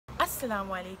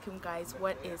Assalamu alaikum guys,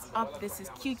 what is up? This is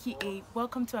Qkea.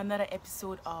 Welcome to another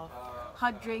episode of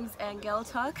Hot Drinks and Girl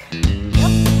Talk.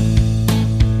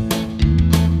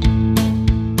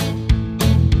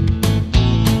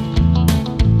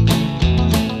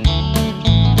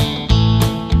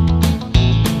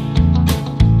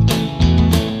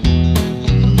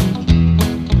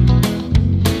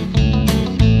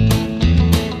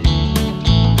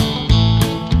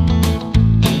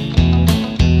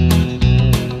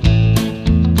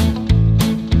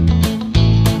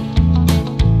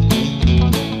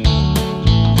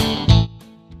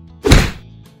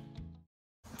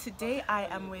 Today I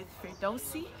am with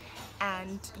Firdausi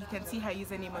and you can see her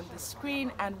username on the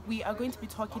screen, and we are going to be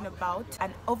talking about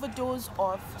an overdose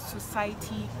of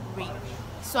society rape.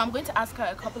 So I'm going to ask her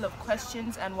a couple of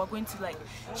questions and we're going to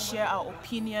share our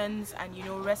opinions and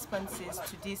responses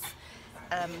to these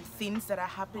things that are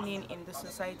happening in the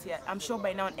society. I'm sure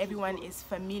by now everyone is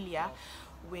familiar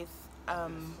with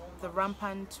the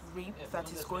rampant rape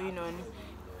that is going on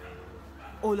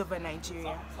all over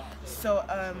Nigeria. So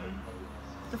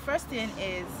the first thing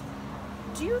is,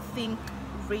 do you think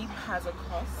rape has a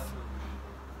cause?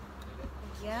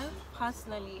 Yeah,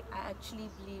 personally, I actually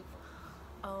believe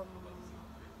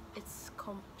it's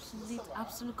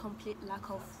absolute complete lack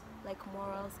of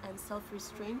morals and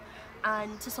self-restraint,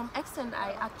 and to some extent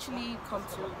I actually come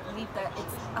to believe that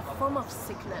it's a form of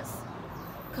sickness,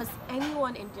 because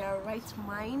anyone in their right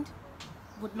mind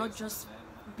would not just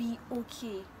be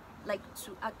okay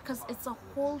to act, because it's a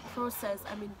whole process.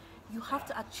 I mean, you have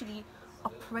to actually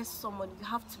oppress someone, you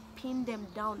have to pin them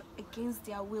down against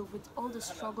their will with all the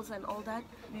struggles and all that,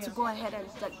 to go ahead and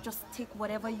just take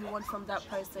whatever you want from that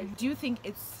person. Do you think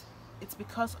it's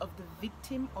because of the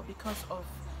victim or because of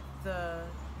the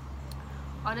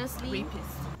honestly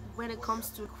rapist? When it comes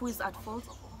to who is at fault,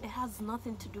 it has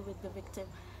nothing to do with the victim.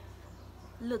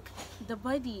 Look, the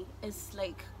body is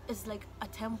like a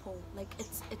temple,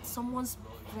 it's someone's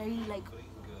very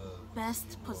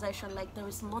best possession. There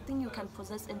is nothing you can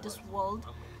possess in this world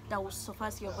that will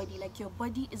surpass your body. Your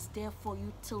body is there for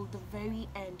you till the very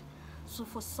end. So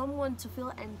for someone to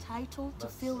feel entitled, to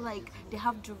feel like they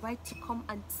have the right to come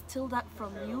and steal that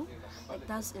from you,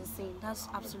 that's insane. That's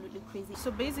absolutely crazy.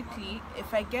 So basically,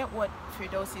 if I get what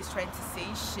Firdausi is trying to say,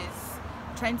 she's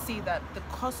trying to say that the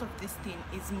cause of this thing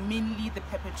is mainly the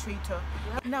perpetrator.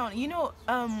 Yep. Now,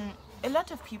 a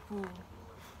lot of people,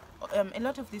 a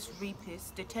lot of these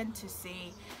rapists, they tend to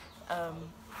say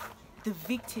the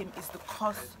victim is the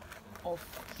cause of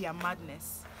their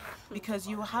madness, because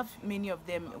you have many of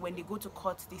them, when they go to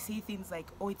court, they say things like,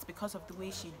 oh, it's because of the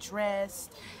way she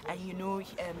dressed, and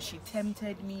she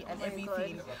tempted me and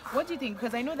everything. God. What do you think?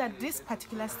 Because I know that this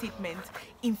particular statement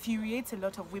infuriates a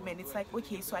lot of women. It's like,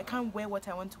 okay, so I can't wear what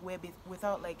I want to wear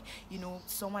without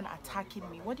someone attacking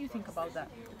me. What do you think about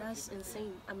that? That's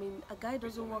insane. I mean, a guy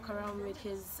doesn't walk around with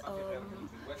his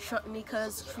short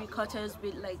knickers, three cutters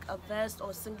with a vest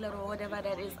or singlet or whatever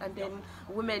that is, and then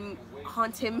women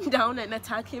hunt him down and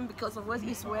attack him because of what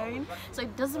he's wearing. So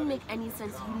it doesn't make any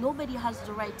sense. Nobody has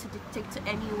the right to dictate to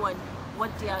anyone what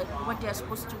they are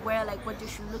supposed to wear, what they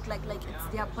should look like. It's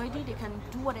their body, they can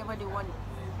do whatever they want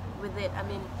with it. I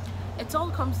mean, it all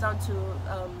comes down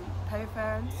to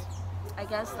preference, I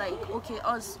guess.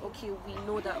 We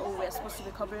know that, oh, we're supposed to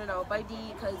be covering our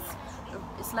body because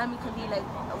Islamically,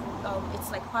 it's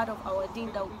part of our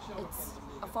deen, that it's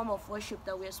a form of worship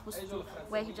that we're supposed to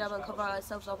wear hijab and cover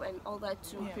ourselves up and all that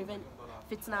to prevent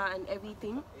fitna and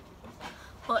everything.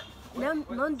 But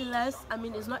nonetheless, I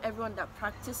mean, it's not everyone that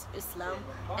practice Islam,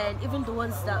 and even the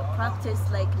ones that practice,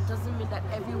 it doesn't mean that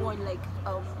everyone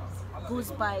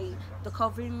goes by the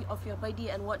covering of your body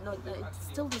and whatnot. It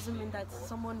still doesn't mean that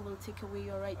someone will take away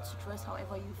your right to dress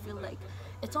however you feel like.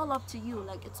 It's all up to you.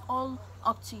 It's all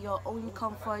up to your own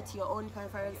comfort, your own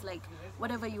preference,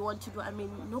 whatever you want to do. I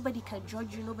mean, nobody can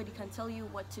judge you, nobody can tell you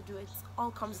what to do. It all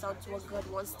comes down to what God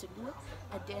wants to do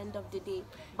at the end of the day.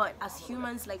 But as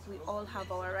humans, we all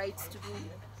have our rights to do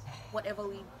whatever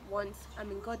we want. I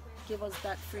mean, God gave us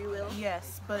that free will.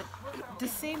 Yes, but the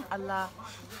same Allah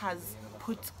has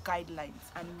put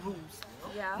guidelines and rules.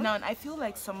 Yeah. Now, and I feel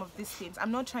like some of these things, I'm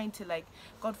not trying to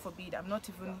God forbid, I'm not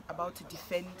even about to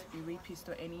defend a rapist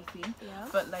or anything. Yeah.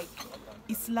 But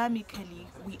Islamically,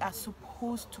 we are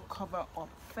supposed to cover up.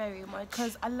 Very much.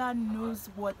 Because Allah knows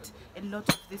what a lot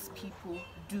of these people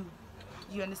do.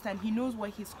 You understand? He knows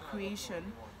what His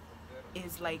creation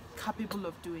is capable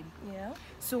of doing. Yeah.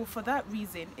 So for that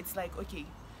reason, it's okay,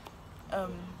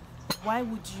 why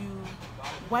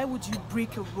would you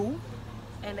break a rule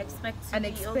and expect to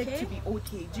be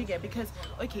okay? Do you get? Because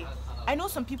okay, I know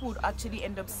some people would actually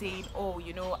end up saying, oh,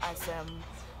 as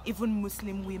even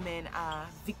Muslim women are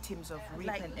victims of rape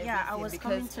Like, and everything. yeah, I was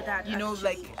coming to that, you know,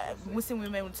 actually. like Muslim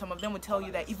women, some of them will tell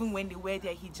you that even when they wear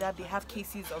their hijab, they have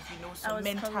cases of, you know, I some was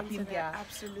men coming tapping to their that,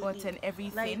 absolutely. butts and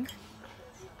everything. Like,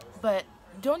 But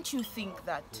don't you think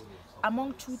that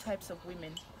among two types of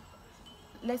women,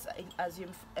 let's assume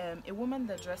a woman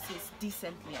that dresses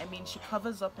decently, I mean she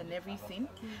covers up and everything,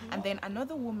 and then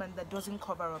another woman that doesn't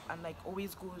cover up and like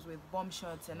always goes with bomb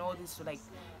shots and all this like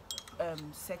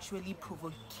sexually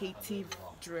provocative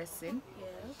dressing. yeah,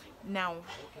 Now,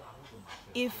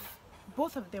 if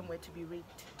both of them were to be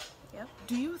raped, yeah.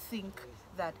 do you think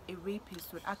that a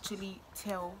rapist would actually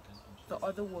tell the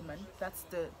other woman, that's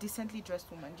the decently dressed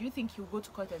woman, do you think he'll go to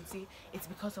court and say it's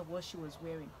because of what she was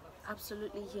wearing?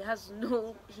 Absolutely,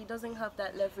 he doesn't have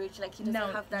that leverage, like he doesn't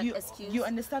Now, have that excuse. you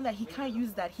understand that he can't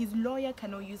use that, his lawyer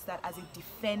cannot use that as a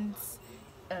defense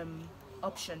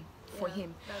option for Yeah,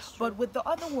 him. that's true. But with the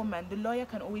other woman, the lawyer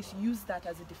can always use that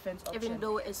as a defense option. Even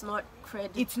though it's not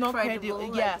It's not credible,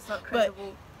 like, yeah. it's not But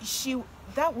credible.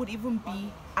 that would even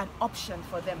be an option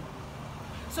for them.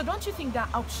 So don't you think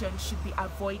that option should be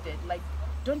avoided? Like,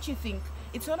 don't you think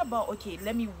it's not about, okay,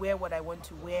 let me wear what I want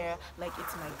to wear, like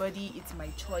it's my body, it's my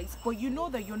choice, but you know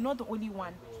that you're not the only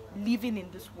one living in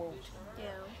this world. Yeah.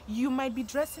 You might be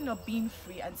dressing up, being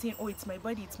free and saying, oh, it's my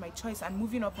body, it's my choice, and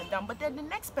moving up and down, but then the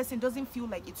next person doesn't feel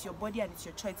like it's your body and it's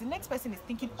your choice. The next person is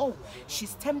thinking, oh,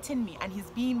 she's tempting me, and he's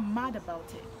being mad about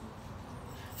it.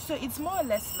 So it's more or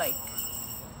less like,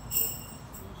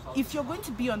 if you're going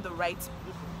to be on the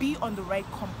right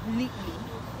completely,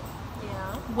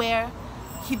 Yeah. where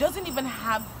he doesn't even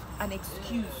have an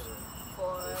excuse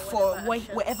for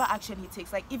whatever action he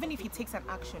takes. Like, even if he takes an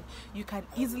action, you can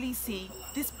easily say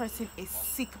this person is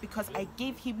sick because I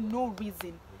gave him no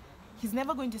reason. He's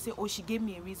never going to say, oh, she gave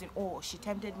me a reason, oh, she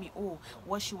tempted me, oh,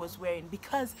 what she was wearing,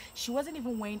 because she wasn't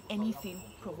even wearing anything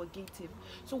provocative.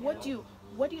 So what do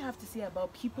you have to say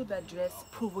about people that dress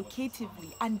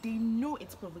provocatively and they know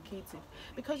it's provocative?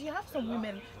 Because you have some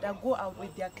women that go out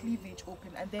with their cleavage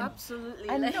open and then Absolutely.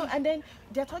 and like, no, and then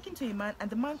they're talking to a man and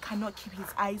the man cannot keep his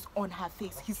eyes on her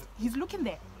face. He's looking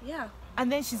there, yeah.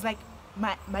 and then she's like,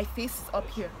 my face is up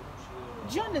here.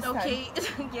 Do you understand? Okay.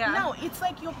 Yeah. Now it's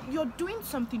like you're doing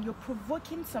something, you're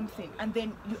provoking something, and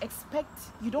then you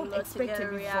don't Not to expect get a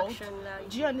a result. reaction, like,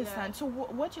 Do you understand? yeah. So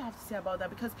what do you have to say about that?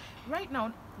 Because right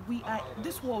now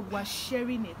this world, we're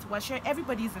sharing it.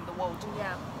 Everybody's in the world.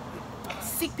 Yeah.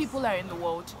 Sick people are in the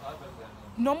world.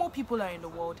 Normal people are in the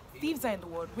world. Thieves are in the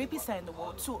world. Rapists are in the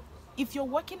world. So if you're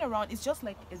walking around, it's just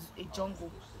like a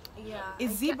jungle. Yeah. A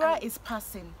zebra is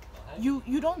passing. You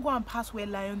don't go and pass where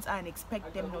lions are and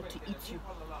expect them not to eat you.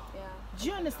 Yeah. Do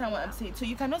you understand what I'm saying? So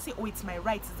you cannot say, oh, it's my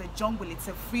right, it's a jungle, it's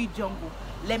a free jungle,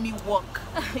 let me walk.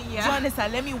 Yeah. Do you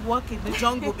understand? Let me walk in the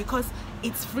jungle because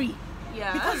it's free.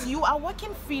 Yeah. Because you are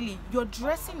walking freely, you're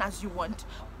dressing as you want,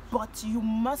 but you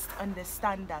must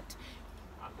understand that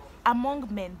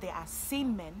among men there are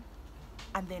sane men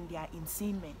and then there are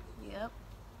insane men. Yep.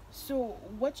 So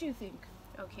what do you think?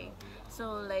 Okay.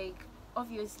 So like,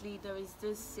 obviously there is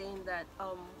this saying that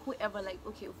whoever, like,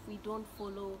 okay, if we don't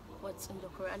follow what's in the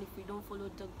Quran, if we don't follow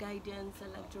the guidance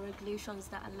and like the regulations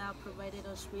that Allah provided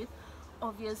us with,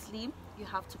 obviously you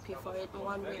have to pay for it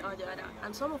one way or the other.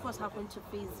 And some of us happen to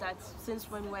face that since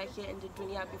when we're here in the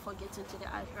dunya before getting to the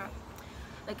akhirah.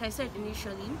 Like I said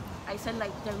initially, I said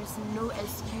like there is no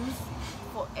excuse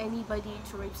for anybody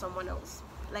to rape someone else.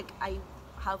 Like, I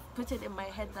have put it in my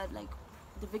head that like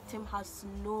the victim has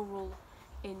no role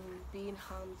in being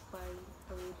harmed by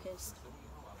a rapist.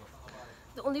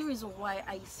 The only reason why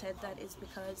I said that is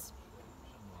because,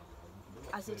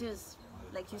 as it is,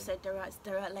 like you said, there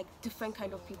are like different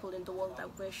kind of people in the world that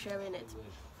we're sharing it.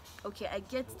 Okay, I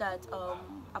get that.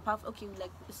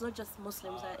 Like it's not just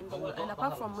Muslims that are in the world, and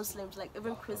apart from Muslims, like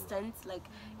even Christians, like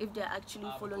if they're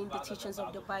actually following the teachings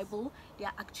of the Bible, they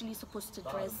are actually supposed to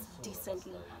dress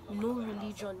decently. No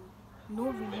religion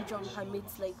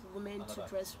permits like women to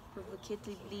dress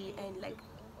provocatively and like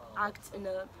act in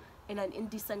an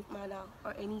indecent manner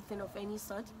or anything of any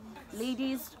sort.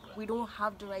 Ladies, we don't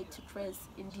have the right to dress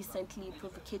indecently,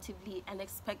 provocatively, and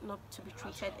expect not to be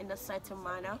treated in a certain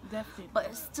manner. Definitely. But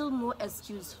it's still no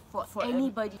excuse for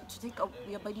anybody to take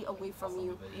your body away from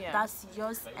you. Yeah. That's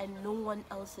yours and no one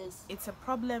else's. It's a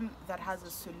problem that has a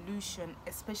solution,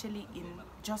 especially in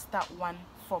just that one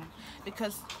form.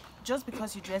 Because just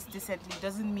because you dress decently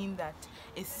doesn't mean that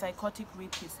a psychotic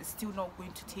rapist is still not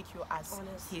going to take you as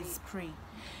Honestly. his prey.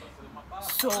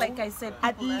 So, Like I said,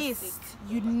 at people are least sick.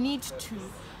 you need to,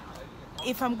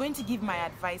 if I'm going to give my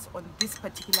advice on this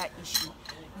particular issue,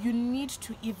 you need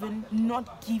to even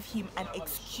not give him an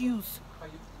excuse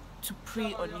to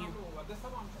prey on you.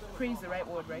 praise the right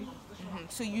word, right?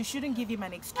 So you shouldn't give him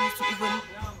an excuse to even.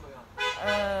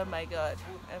 Oh my god!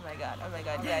 Oh my god! Oh my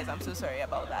god! Guys, I'm so sorry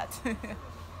about that.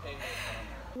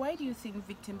 Why do you think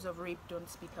victims of rape don't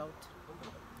speak out?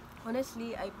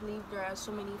 Honestly, I believe there are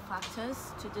so many factors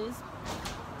to this.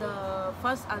 The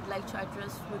first I'd like to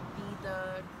address would be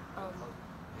the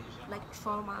like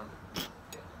trauma.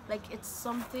 Like it's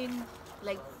something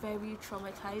like very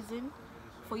traumatizing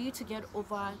for you to get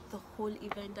over the whole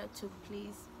event that took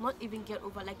place. Not even get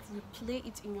over, like replay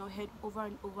it in your head over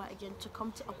and over again to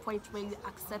come to a point where you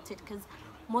accept it, because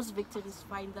most victims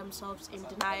find themselves in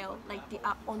denial. Like they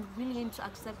are unwilling to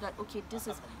accept that, okay, this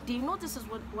is, they know this is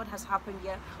what has happened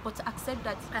here, but to accept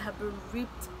that I have been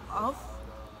ripped off,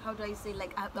 how do I say,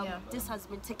 like this has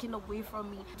been taken away from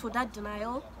me. So that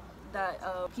denial that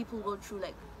people go through,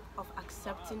 like of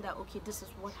accepting that, okay, this is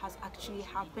what has actually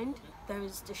happened. There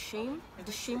is the shame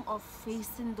of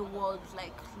facing the world,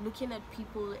 like looking at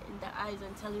people in their eyes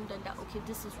and telling them that, okay,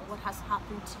 this is what has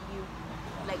happened to you.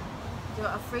 Like you're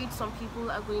afraid some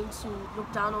people are going to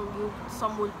look down on you,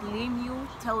 some will blame you,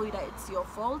 tell you that it's your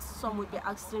fault, some will be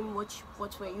asking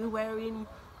what were you wearing,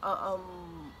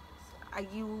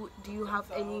 do you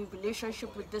have any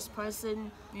relationship with this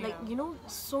person, like, you know,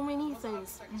 so many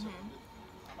things.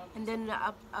 And then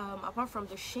apart from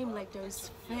the shame, like there is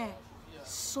fear,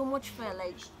 so much fear,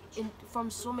 like from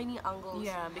so many angles.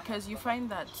 Yeah, because you find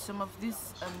that some of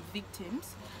these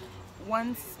victims,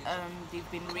 once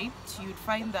they've been raped, you'd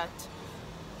find that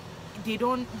they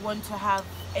don't want to have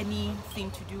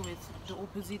anything to do with the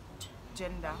opposite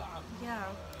gender. Yeah.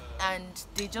 And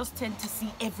they just tend to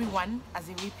see everyone as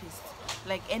a rapist.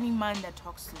 Like any man that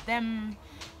talks to them,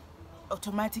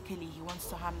 automatically he wants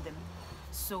to harm them.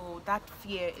 So that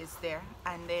fear is there.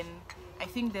 And then I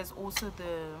think there's also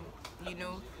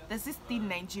there's this thing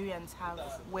Nigerians have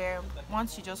where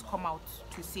once you just come out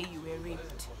to say you were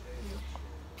raped,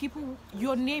 people,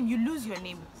 you lose your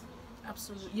name.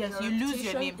 Absolutely. Yes, your you lose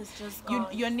your name. Is just gone.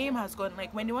 Your name has gone.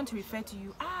 Like when they want to refer to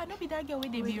you, no be that girl where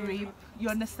they be raped. You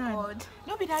understand? God.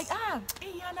 No be like,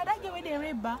 hey, that girl where they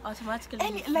rape. Automatically. Do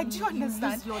you understand? You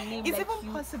lose your name, it's like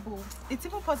even possible. It's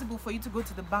even possible for you to go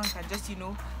to the bank and just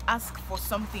ask for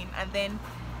something, and then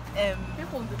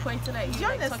people will be pointing at you. Do you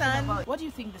like, understand? What do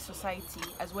you think the society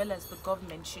as well as the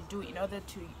government should do in order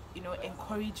to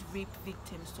encourage rape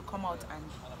victims to come out and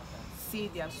say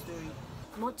their story?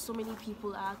 Not so many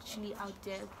people are actually out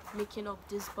there making up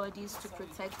these bodies to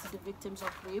protect the victims of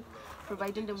rape,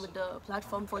 providing them with the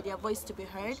platform for their voice to be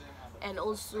heard, and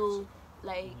also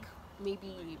like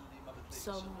maybe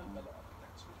some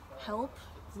help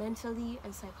mentally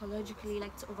and psychologically,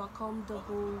 like to overcome the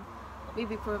whole,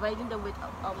 maybe providing them with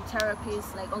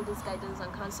therapists, like all these guidance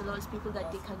and counselors, people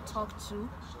that they can talk to,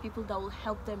 people that will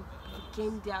help them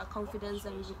regain their confidence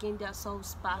and regain their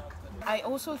selves back. I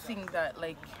also think that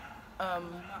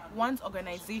once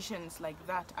organizations like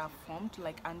that are formed,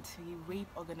 like anti-rape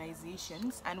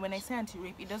organizations, and when I say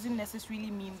anti-rape, it doesn't necessarily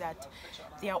mean that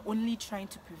they are only trying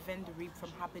to prevent the rape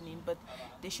from happening, but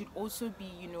they should also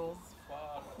be,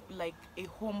 like a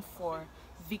home for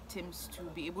victims to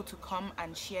be able to come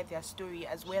and share their story,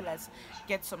 as well as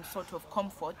get some sort of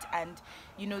comfort. And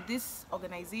these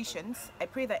organizations, I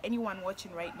pray that anyone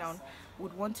watching right now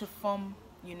would want to form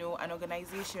an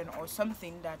organization or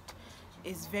something that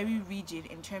is very rigid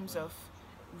in terms of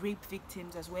rape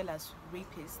victims as well as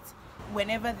rapists.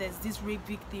 Whenever there's this rape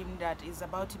victim that is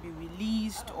about to be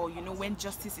released, or when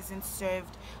justice isn't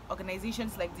served,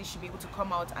 organizations like this should be able to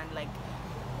come out and like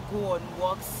go on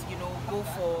walks, go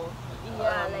for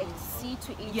like see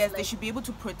to it. Yes, they should be able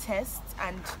to protest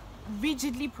and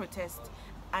rigidly protest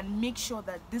and make sure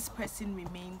that this person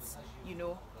remains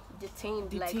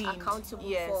detained, like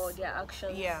accountable for their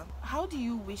actions. Yeah. How do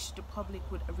you wish the public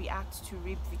would react to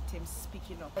rape victims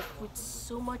speaking up? Like with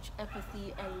so much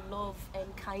empathy and love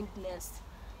and kindness,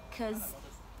 because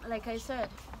like I said,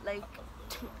 like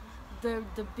the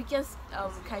biggest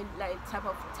type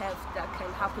of theft that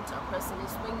can happen to a person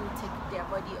is when you take their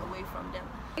body away from them.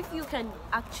 If you can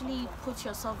actually put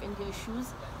yourself in their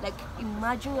shoes, like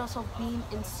imagine yourself being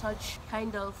in such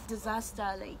kind of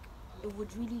disaster, like it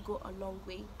would really go a long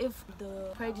way. If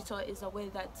the predator is aware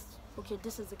that, okay,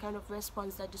 this is the kind of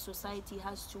response that the society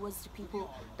has towards the people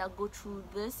that go through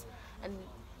this, and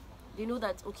they know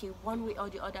that, okay, one way or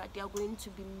the other, they are going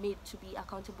to be made to be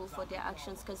accountable for their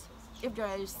actions. Because if there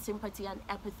is sympathy and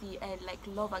empathy and like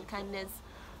love and kindness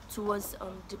towards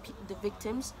the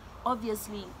victims,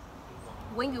 obviously,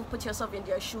 when you put yourself in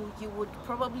their shoe, you would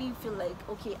probably feel like,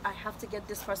 okay, I have to get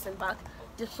this person back.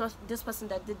 This person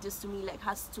that did this to me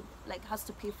has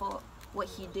to pay for what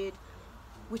he did.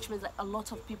 which means like a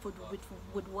lot of people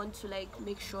would want to like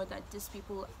make sure that these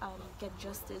people get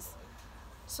justice.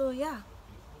 So yeah,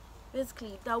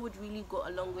 basically that would really go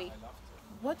a long way.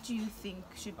 What do you think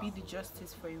should be the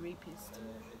justice for a rapist?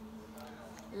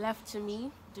 Left to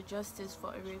me, the justice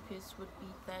for a rapist would be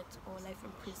death or life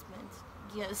imprisonment.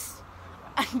 Yes.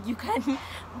 you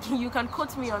can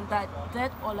quote me on that.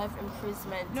 Death or life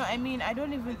imprisonment. No, I mean, I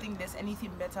don't even think there's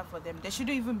anything better for them. There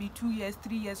shouldn't even be 2 years,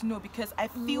 3 years. No, because I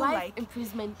feel life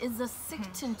imprisonment is a sick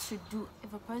thing to do.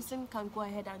 If a person can go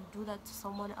ahead and do that to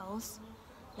someone else,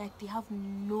 like they have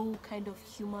no kind of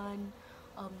human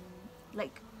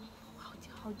like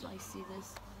how do I say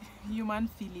this, human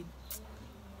feeling,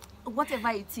 whatever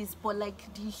it is, but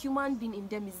like the human being in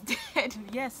them is dead.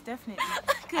 Yes, definitely.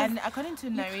 And according to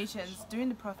narrations, during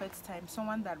the Prophet's time,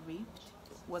 someone that raped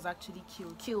was actually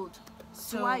killed.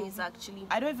 So twice actually.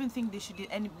 I don't even think there should be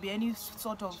any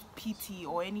sort of pity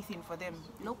or anything for them.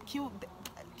 Nope. Kill,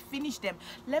 finish them.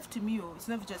 Left to me, it's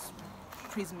not just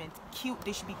imprisonment.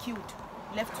 They should be killed.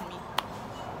 Left to me.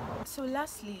 So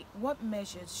lastly, what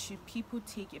measures should people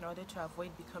take in order to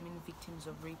avoid becoming victims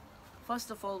of rape?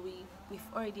 First of all, we've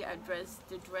already addressed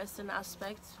the dressing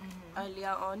aspect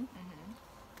earlier on.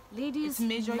 Ladies,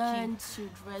 learn to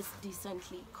dress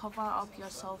decently. Cover up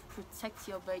yourself. Protect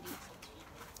your body.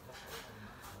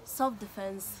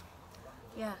 Self-defense.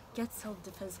 Yeah, get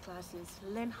self-defense classes.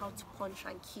 Learn how to punch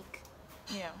and kick.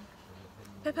 Yeah.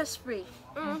 Pepper spray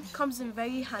comes in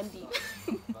very handy.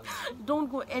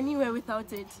 Don't go anywhere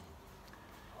without it.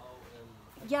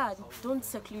 Yeah, don't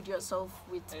seclude yourself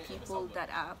with people that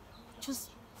are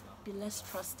just be less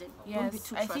trusting. Yes, don't be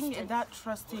too trusting. I think that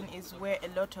trusting is where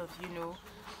a lot of,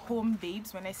 home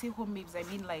babes, when I say home babes, I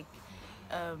mean like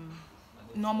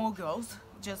normal girls,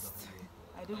 just,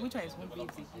 I don't know which one is home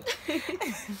babes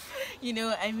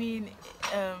again. I mean,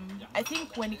 I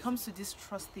think when it comes to this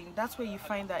trusting, that's where you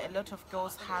find that a lot of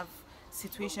girls have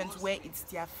situations where it's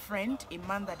their friend, a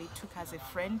man that they took as a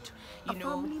friend, a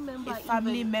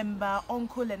family member,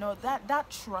 uncle and all that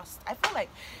trust. I feel like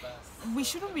we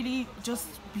shouldn't really just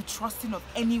be trusting of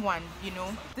anyone,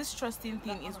 This trusting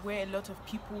thing is where a lot of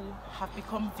people have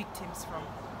become victims from.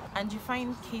 And you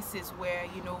find cases where,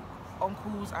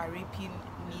 uncles are raping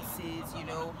nieces,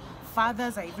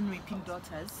 fathers are even raping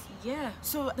daughters. Yeah.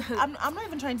 So I'm not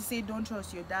even trying to say don't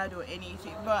trust your dad or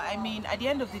anything, but I mean, at the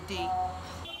end of the day,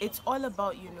 it's all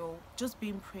about, just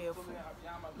being prayerful.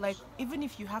 Like, even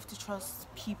if you have to trust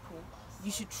people,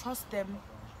 you should trust them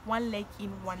one leg in,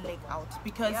 one leg out.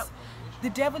 Because the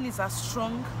devil is as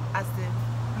strong as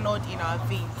the blood in our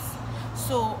veins.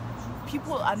 So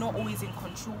people are not always in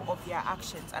control of their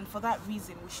actions. And for that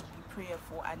reason, we should be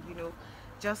prayerful and,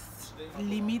 just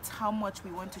limit how much we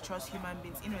want to trust human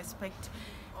beings in respect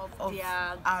of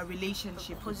our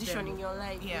relationship position in your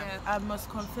life. Yeah. I must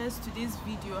confess, today's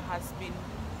video has been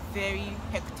very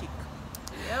hectic.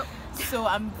 Yep. So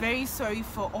I'm very sorry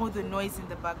for all the noise in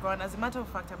the background. As a matter of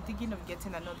fact, I'm thinking of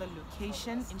getting another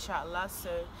location, inshallah. So,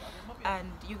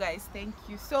 and you guys, thank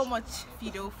you so much,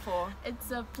 Fido, for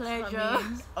it's a pleasure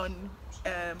coming on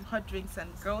Hot Drinks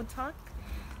and Girl Talk.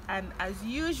 And as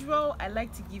usual, I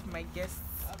like to give my guests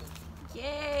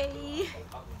yay.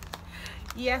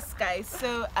 Yes, guys.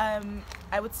 So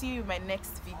I would see you in my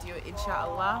next video,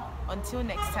 inshallah. Until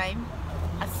next time,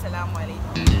 assalamu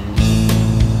alaikum.